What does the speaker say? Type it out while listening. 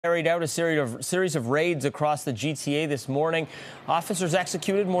Carried out a series of raids across the GTA this morning. Officers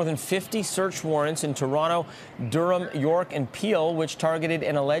executed more than 50 search warrants in Toronto, Durham, York, and Peel, which targeted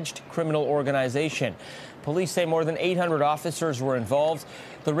an alleged criminal organization. Police say more than 800 officers were involved.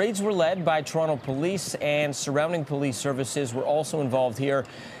 The raids were led by Toronto Police, and surrounding police services were also involved here.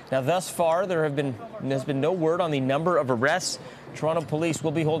 Now, thus far, there's been no word on the number of arrests. Toronto Police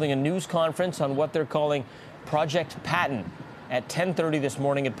will be holding a news conference on what they're calling Project Patton at 10:30 this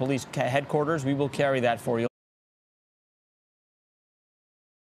morning at police headquarters. We will carry that for you.